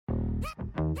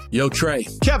Yo, Trey.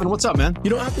 Kevin, what's up, man?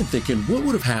 I've been thinking, what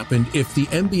would have happened if the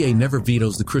NBA never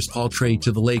vetoes the Chris Paul trade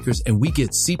to the Lakers and we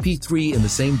get CP3 in the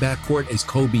same backcourt as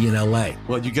Kobe in LA?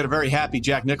 Well, you get a very happy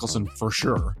Jack Nicholson for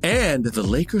sure. And the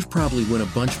Lakers probably win a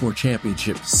bunch more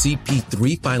championships.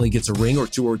 CP3 finally gets a ring or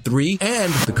two or three,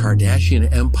 and the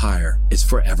Kardashian empire is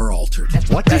forever altered.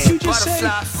 What did you just say?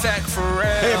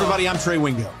 Hey, everybody, I'm Trey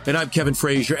Wingo. And I'm Kevin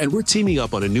Frazier, and we're teaming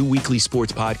up on a new weekly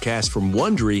sports podcast from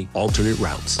Wondery, Alternate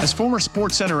Routes. As former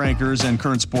Sports Center anchors and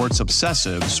current sports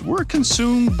obsessives, we're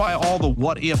consumed by all the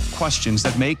what-if questions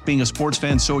that make being a sports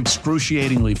fan so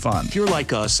excruciatingly fun. If you're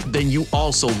like us, then you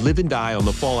also live and die on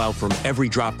the fallout from every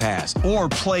drop pass. Or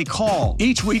play call.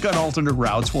 Each week on Alternate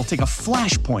Routes, we'll take a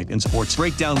flashpoint in sports,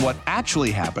 break down what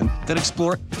actually happened, then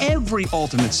explore every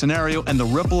alternate scenario and the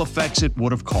ripple effects it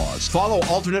would have caused. Follow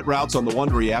Alternate Routes on the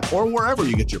Wondery app or wherever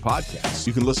you get your podcasts.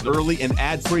 You can listen early and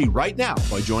ad-free right now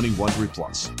by joining Wondery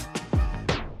Plus.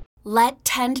 Let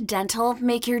Tend Dental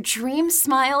make your dream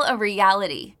smile a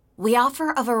reality. We offer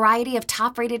a variety of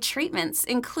top-rated treatments,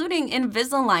 including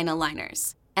Invisalign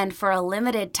aligners. And for a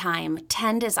limited time,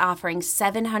 Tend is offering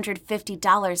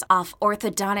 $750 off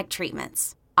orthodontic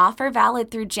treatments. Offer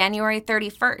valid through January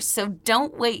 31st, so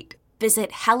don't wait. Visit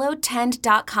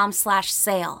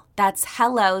hellotend.com/sale. That's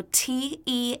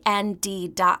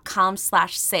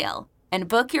hellotend.com/sale. And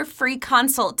book your free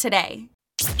consult today.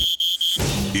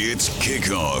 It's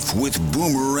Kickoff with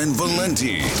Boomer and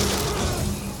Valenti.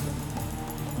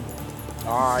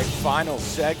 All right, final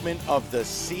segment of the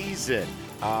season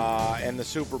and the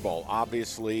Super Bowl.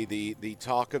 Obviously, the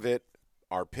talk of it,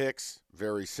 our picks,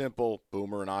 very simple.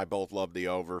 Boomer and I both love the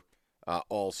over.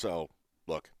 Also,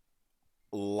 look,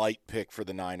 light pick for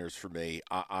the Niners for me.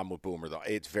 I'm with Boomer, though.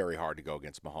 It's very hard to go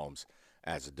against Mahomes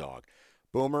as a dog.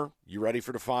 Boomer, you ready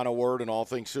for the final word in all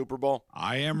things Super Bowl?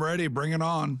 I am ready. Bring it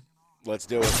on. Let's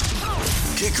do it.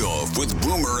 Kickoff with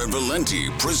Boomer and Valenti,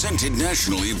 presented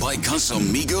nationally by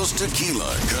Casamigos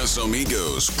Tequila.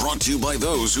 Casamigos, brought to you by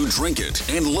those who drink it.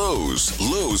 And Lowe's.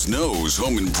 Lowe's knows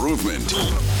home improvement.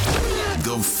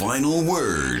 The final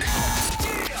word.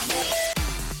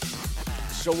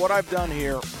 So what I've done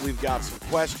here, we've got some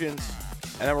questions,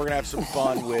 and then we're going to have some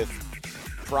fun with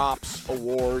props,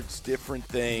 awards, different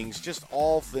things, just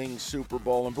all things Super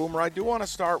Bowl. And Boomer, I do want to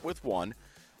start with one.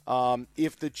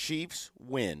 If the Chiefs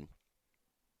win,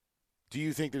 do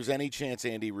you think there's any chance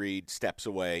Andy Reid steps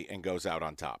away and goes out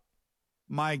on top?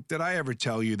 Mike, did I ever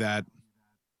tell you that?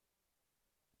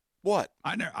 What?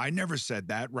 I never said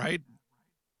that, right?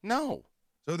 No.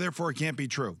 So therefore, it can't be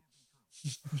true.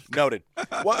 Noted.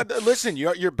 Well, listen,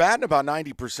 you're batting about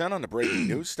 90% on the breaking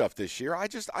news stuff this year. I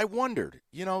wondered,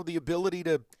 the ability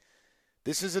to.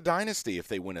 This is a dynasty if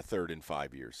they win a third in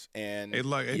 5 years, and you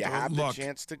have the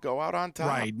chance to go out on top.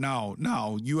 Right? No.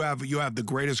 You have the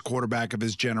greatest quarterback of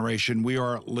his generation. We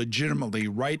are legitimately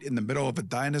right in the middle of a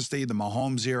dynasty, the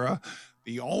Maholmes era.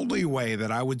 The only way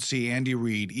that I would see Andy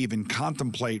Reid even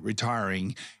contemplate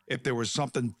retiring if there was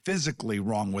something physically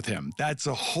wrong with him. That's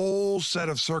a whole set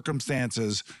of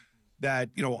circumstances that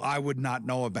I would not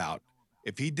know about.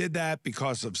 If he did that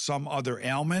because of some other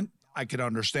ailment, I could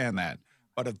understand that.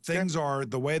 But if things are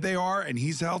the way they are and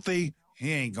he's healthy,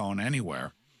 he ain't going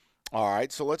anywhere. All right,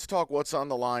 so let's talk what's on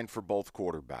the line for both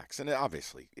quarterbacks. And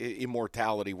obviously,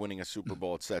 immortality, winning a Super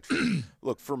Bowl, etc.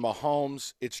 Look, for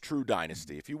Mahomes, it's true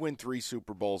dynasty. If you win 3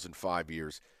 Super Bowls in 5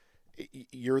 years,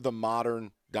 you're the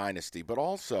modern dynasty. But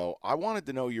also, I wanted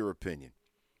to know your opinion.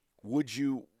 Would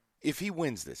you, if he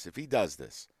wins this, if he does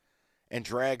this, and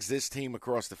drags this team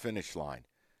across the finish line,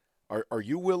 Are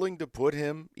you willing to put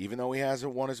him, even though he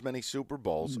hasn't won as many Super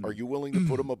Bowls, are you willing to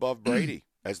put him above Brady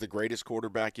as the greatest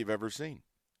quarterback you've ever seen?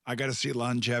 I got to see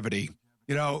longevity.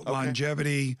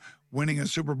 Longevity, winning a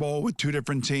Super Bowl with 2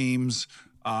 different teams,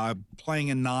 playing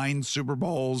in 9 Super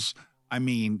Bowls. I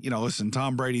mean, listen,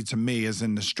 Tom Brady to me is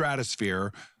in the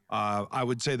stratosphere. I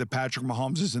would say that Patrick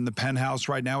Mahomes is in the penthouse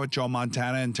right now with Joe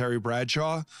Montana and Terry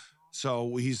Bradshaw.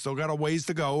 So he's still got a ways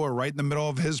to go. We're right in the middle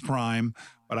of his prime.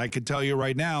 But I could tell you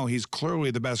right now, he's clearly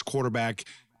the best quarterback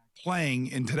playing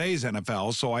in today's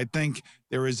NFL. So I think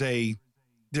there's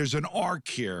an arc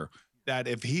here that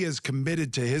if he is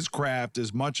committed to his craft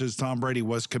as much as Tom Brady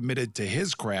was committed to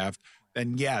his craft,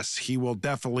 then yes, he will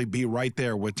definitely be right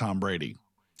there with Tom Brady.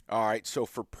 All right, so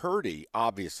for Purdy,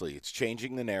 obviously, it's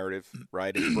changing the narrative,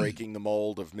 right? It's breaking the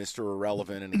mold of Mr.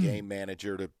 Irrelevant and a game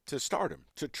manager to stardom,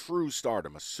 to true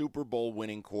stardom, a Super Bowl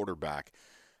winning quarterback.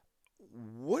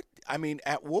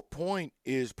 At what point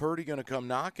is Purdy going to come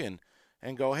knocking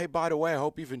and go, hey, by the way, I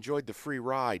hope you've enjoyed the free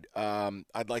ride.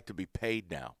 I'd like to be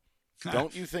paid now.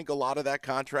 Don't you think a lot of that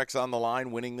contract's on the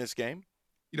line winning this game?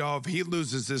 If he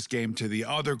loses this game to the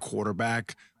other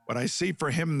quarterback, What I see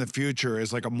for him in the future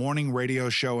is like a morning radio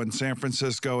show in San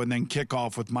Francisco and then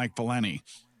kickoff with Mike Valenti.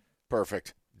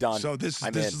 Perfect. Done. So this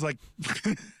is like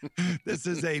this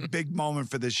is a big moment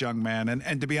for this young man.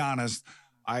 And to be honest,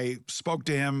 I spoke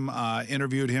to him,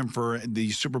 interviewed him for the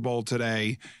Super Bowl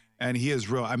today, and he is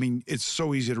real. I mean, it's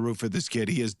so easy to root for this kid.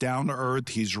 He is down to earth.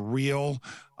 He's real.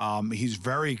 He's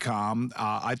very calm.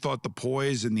 I thought the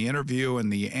poise in the interview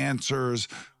and the answers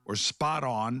were spot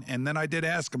on. And then I did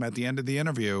ask him at the end of the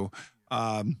interview,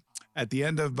 at the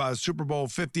end of Super Bowl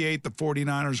 58, the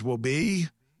 49ers will be.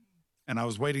 And I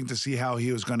was waiting to see how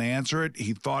he was going to answer it.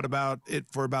 He thought about it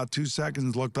for about 2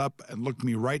 seconds, looked up and looked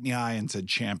me right in the eye and said,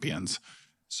 champions.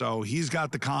 So he's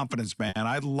got the confidence, man.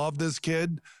 I love this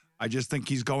kid. I just think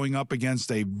he's going up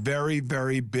against a very,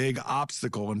 very big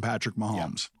obstacle in Patrick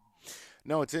Mahomes. Yeah.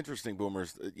 No, it's interesting,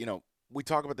 Boomers. You know, we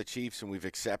talk about the Chiefs, and we've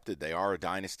accepted they are a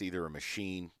dynasty. They're a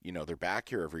machine. You know, they're back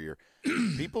here every year.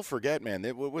 People forget, man,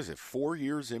 what was it, 4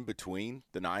 years in between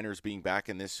the Niners being back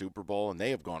in this Super Bowl, and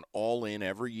they have gone all in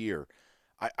every year.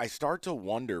 I start to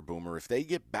wonder, Boomer, if they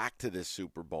get back to this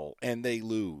Super Bowl and they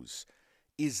lose,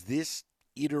 is this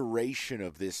iteration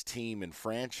of this team and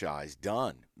franchise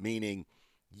done? Meaning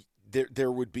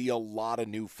there would be a lot of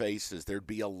new faces. There'd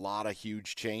be a lot of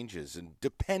huge changes. And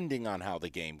depending on how the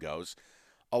game goes,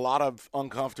 a lot of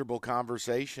uncomfortable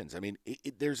conversations. I mean,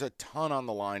 there's a ton on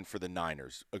the line for the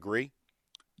Niners. Agree?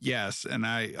 Yes, and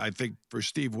I think for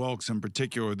Steve Wilkes in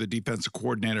particular, the defensive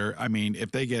coordinator, I mean,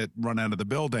 if they get run out of the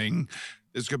building,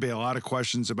 there's going to be a lot of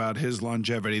questions about his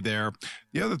longevity there.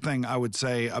 The other thing I would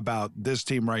say about this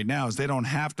team right now is they don't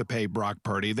have to pay Brock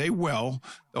Purdy. They will.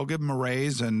 They'll give him a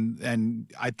raise, and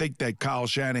I think that Kyle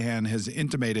Shanahan has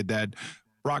intimated that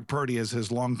Brock Purdy is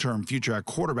his long-term future at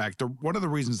quarterback. One of the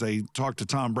reasons they talked to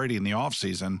Tom Brady in the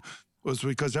offseason was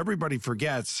because everybody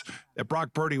forgets that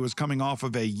Brock Purdy was coming off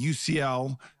of a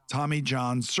UCL Tommy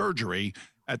John surgery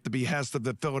at the behest of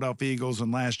the Philadelphia Eagles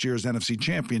in last year's NFC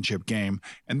Championship game,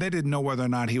 and they didn't know whether or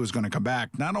not he was going to come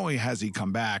back. Not only has he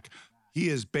come back, he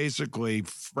has basically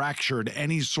fractured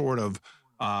any sort of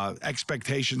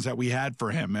expectations that we had for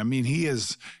him. I mean,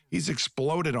 he's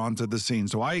exploded onto the scene.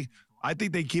 So I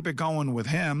think they keep it going with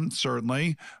him,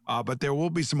 certainly, but there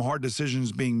will be some hard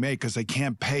decisions being made because they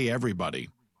can't pay everybody.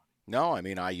 No, I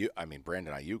mean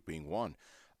Brandon Ayuk being one.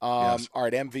 Yes. All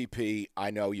right, MVP. I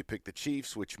know you picked the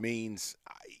Chiefs, which means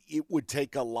it would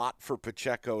take a lot for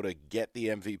Pacheco to get the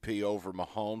MVP over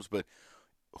Mahomes. But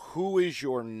who is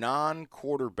your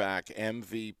non-quarterback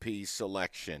MVP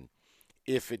selection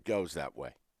if it goes that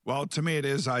way? Well, to me, it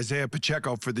is Isaiah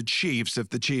Pacheco for the Chiefs if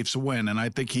the Chiefs win. And I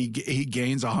think he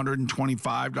gains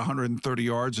 125 to 130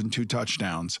 yards and 2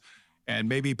 touchdowns. And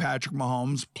maybe Patrick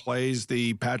Mahomes plays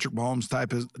the Patrick Mahomes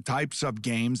types of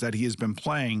games that he has been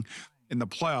playing in the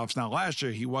playoffs. Now, last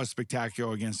year, he was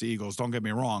spectacular against the Eagles. Don't get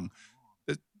me wrong.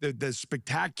 The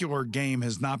spectacular game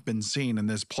has not been seen in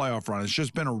this playoff run. It's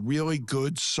just been a really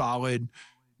good, solid,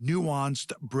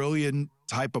 nuanced, brilliant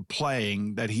type of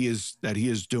playing that he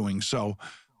is doing. So,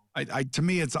 to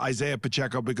me, it's Isaiah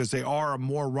Pacheco because they are a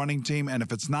more running team. And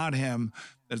if it's not him,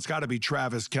 then it's got to be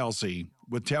Travis Kelce.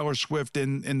 With Taylor Swift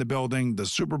in the building, the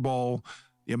Super Bowl,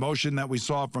 the emotion that we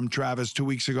saw from Travis 2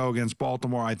 weeks ago against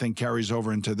Baltimore, I think carries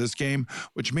over into this game,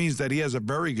 which means that he has a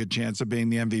very good chance of being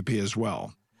the MVP as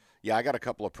well. Yeah, I got a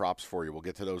couple of props for you. We'll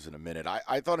get to those in a minute.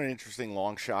 I thought an interesting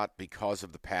long shot because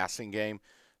of the passing game.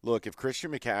 Look, if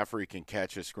Christian McCaffrey can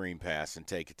catch a screen pass and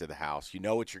take it to the house, you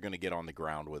know what you're going to get on the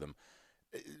ground with him.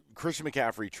 Christian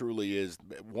McCaffrey truly is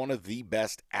one of the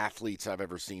best athletes I've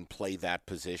ever seen play that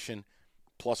position.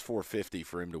 Plus 450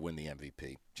 for him to win the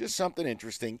MVP. Just something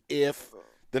interesting if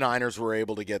the Niners were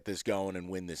able to get this going and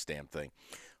win this damn thing.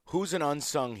 Who's an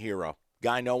unsung hero?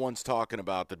 Guy no one's talking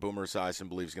about that Boomer Esiason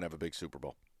believes is going to have a big Super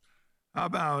Bowl. How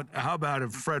about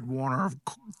if Fred Warner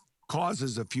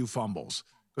causes a few fumbles?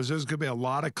 Because there's going to be a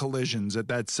lot of collisions at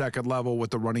that second level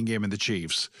with the running game of the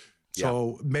Chiefs.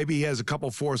 So maybe he has a couple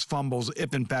forced fumbles,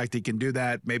 if in fact he can do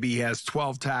that. Maybe he has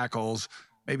 12 tackles.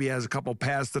 Maybe he has a couple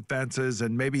pass defenses,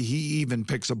 and maybe he even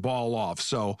picks a ball off.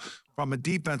 So from a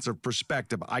defensive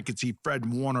perspective, I could see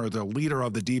Fred Warner, the leader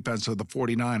of the defense of the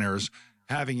 49ers,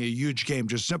 having a huge game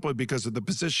just simply because of the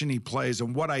position he plays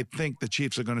and what I think the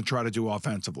Chiefs are going to try to do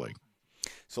offensively.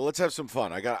 So let's have some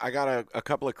fun. I got a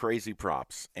couple of crazy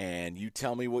props, and you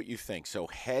tell me what you think. So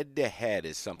head-to-head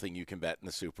is something you can bet in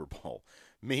the Super Bowl,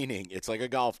 meaning it's like a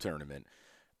golf tournament.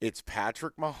 It's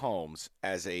Patrick Mahomes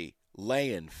as a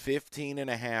laying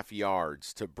 15.5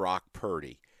 yards to Brock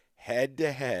Purdy.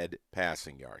 Head-to-head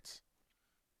passing yards.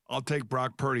 I'll take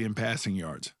Brock Purdy in passing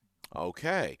yards.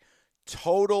 Okay.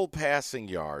 Total passing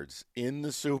yards in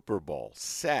the Super Bowl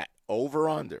set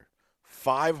over-under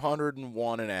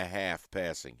 501.5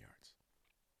 passing yards.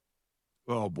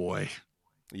 Oh, boy.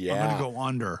 Yeah. I'm going to go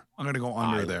under. I'm going to go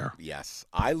under there. Yes.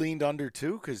 I leaned under,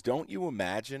 too, because don't you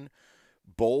imagine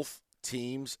both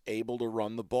teams able to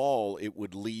run the ball, it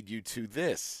would lead you to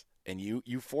this. And you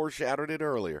foreshadowed it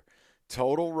earlier.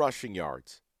 Total rushing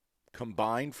yards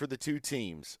combined for the two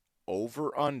teams,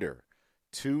 over under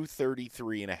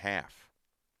 233.5.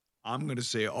 I'm going to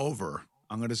say over.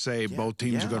 I'm going to say both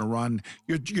teams are going to run.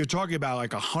 You're talking about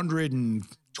like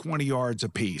 120 yards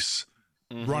apiece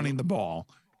running the ball.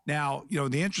 Now,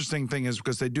 the interesting thing is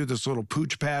because they do this little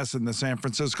pooch pass in the San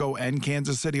Francisco and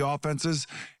Kansas City offenses,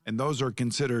 and those are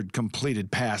considered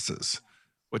completed passes,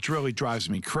 which really drives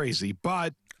me crazy.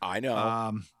 But I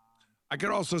know. I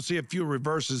could also see a few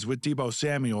reverses with Deebo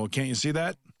Samuel. Can't you see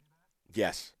that?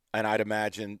 Yes. And I'd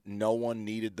imagine no one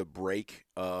needed the break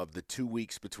of the 2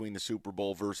 weeks between the Super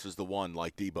Bowl versus the one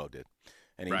like Deebo did.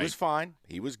 And he was fine.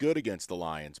 He was good against the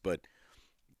Lions, but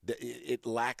it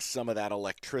lacks some of that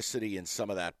electricity and some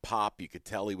of that pop. You could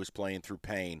tell he was playing through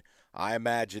pain. I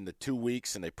imagine the 2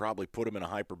 weeks, and they probably put him in a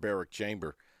hyperbaric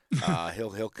chamber.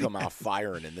 He'll come out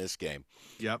firing in this game.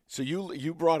 Yep. So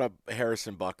you brought up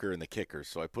Harrison Butker and the kickers,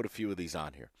 so I put a few of these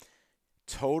on here.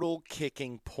 Total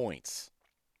kicking points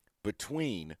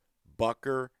between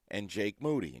Butker and Jake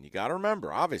Moody. And you got to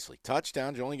remember, obviously,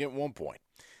 touchdowns, you only get 1 point.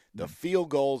 The field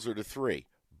goals are the 3.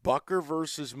 Butker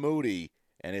versus Moody,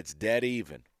 and it's dead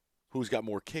even. Who's got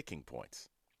more kicking points?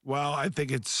 Well, I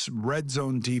think it's red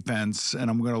zone defense,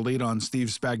 and I'm going to lead on Steve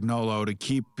Spagnuolo to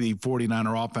keep the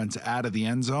 49er offense out of the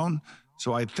end zone.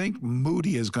 So I think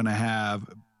Moody is going to have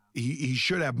he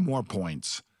should have more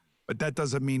points, but that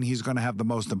doesn't mean he's going to have the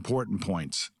most important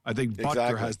points. I think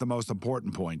Butker has the most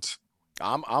important points.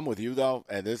 I'm with you, though,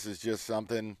 and this is just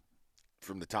something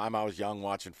from the time I was young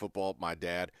watching football with my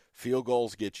dad. Field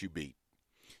goals get you beat.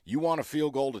 You want a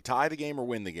field goal to tie the game or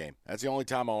win the game. That's the only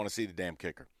time I want to see the damn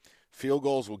kicker. Field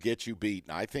goals will get you beat.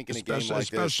 And I think in a game like this.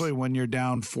 Especially when you're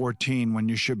down 14, when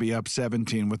you should be up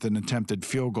 17 with an attempted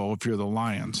field goal if you're the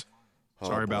Lions.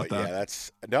 Sorry about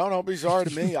that. Yeah, don't be sorry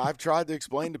to me. I've tried to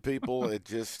explain to people.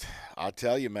 I'll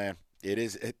tell you, man,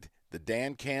 the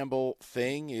Dan Campbell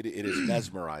thing, it has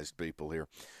mesmerized people here.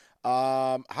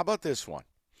 How about this one?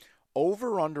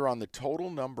 Over-under on the total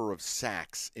number of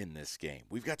sacks in this game.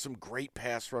 We've got some great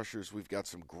pass rushers. We've got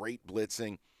some great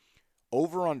blitzing.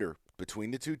 Over-under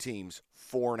between the two teams,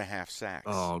 4.5 sacks.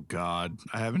 Oh, God.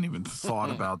 I haven't even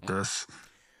thought about this.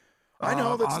 I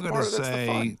know. That's the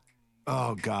fun.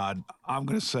 Oh, God. I'm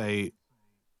going to say,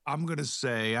 I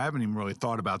haven't even really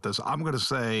thought about this. I'm going to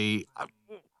say,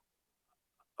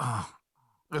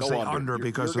 under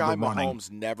because your of the guy running.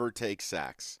 Maholmes never takes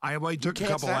sacks. I took a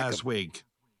couple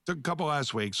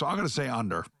last week. So I'm going to say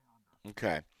under.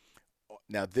 Okay.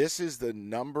 Now, this is the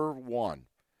number one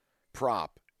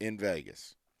prop in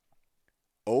Vegas.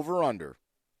 Over under.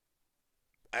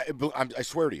 I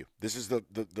swear to you, this is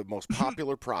the most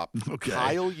popular prop. Okay.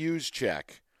 Kyle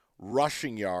Juszczyk,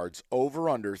 rushing yards, over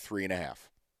under 3.5.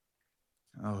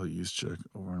 Oh, Juszczyk,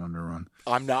 over and under run.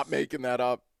 I'm not making that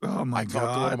up. Oh, my God. I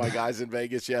talked to one of my guys in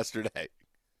Vegas yesterday.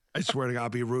 I swear to God, I'll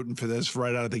be rooting for this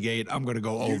right out of the gate. I'm going to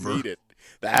go over. You need it.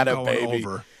 That a baby.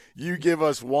 Over. You give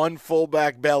us one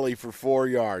fullback belly for 4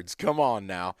 yards. Come on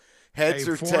now. Heads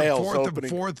or tails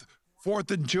opening.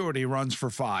 Fourth and 2, and he runs for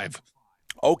 5.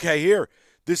 Okay, here.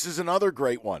 This is another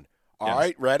great one. All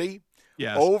right, ready?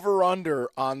 Yes. Over under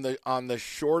on the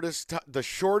shortest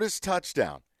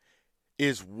touchdown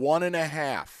is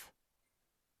 1.5.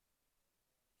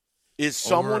 Is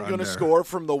someone going to score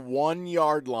from the 1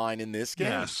 yard line in this game?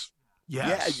 Yes.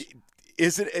 Yeah.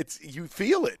 Is it? It's you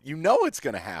feel it. You know it's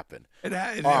going to happen.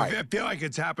 I feel like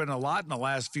it's happened a lot in the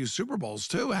last few Super Bowls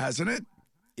too, hasn't it?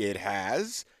 It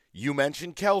has. You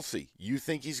mentioned Kelsey. You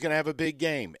think he's going to have a big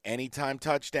game? Anytime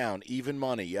touchdown, even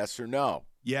money, yes or no?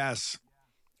 Yes.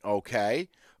 Okay.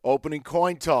 Opening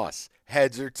coin toss,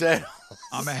 heads or tails?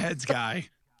 I'm a heads guy.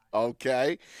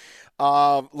 Okay.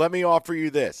 Let me offer you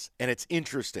this, and it's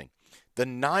interesting. The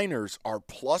Niners are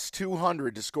plus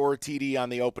 200 to score a TD on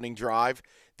the opening drive.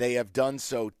 They have done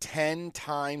so 10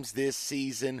 times this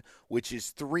season, which is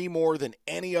 3 more than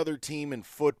any other team in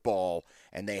football,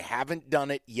 and they haven't done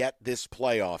it yet this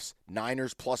playoffs.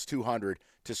 Niners plus 200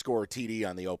 to score a TD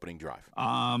on the opening drive.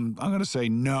 I'm going to say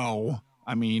no.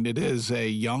 I mean, it is a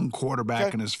young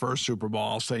quarterback in his first Super Bowl.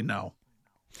 I'll say no.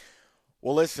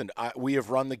 Well, listen, we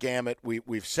have run the gamut.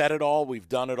 We've said it all. We've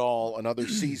done it all. Another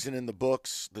season in the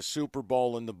books, the Super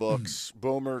Bowl in the books.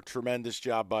 Boomer, tremendous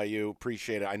job by you.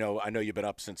 Appreciate it. I know you've been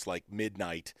up since like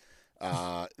midnight.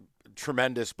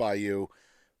 Tremendous by you.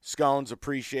 Scones,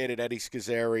 appreciate it. Eddie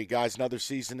Scazzeri. Guys, another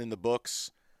season in the books.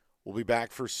 We'll be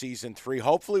back for season 3.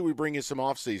 Hopefully we bring you some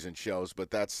off-season shows,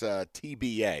 but that's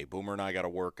TBA. Boomer and I got to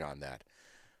work on that.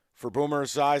 For Boomer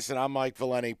Esiason, I'm Mike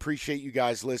Valenti. Appreciate you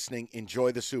guys listening.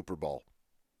 Enjoy the Super Bowl.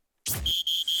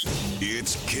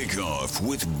 It's Kickoff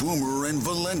with Boomer and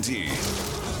Valenti.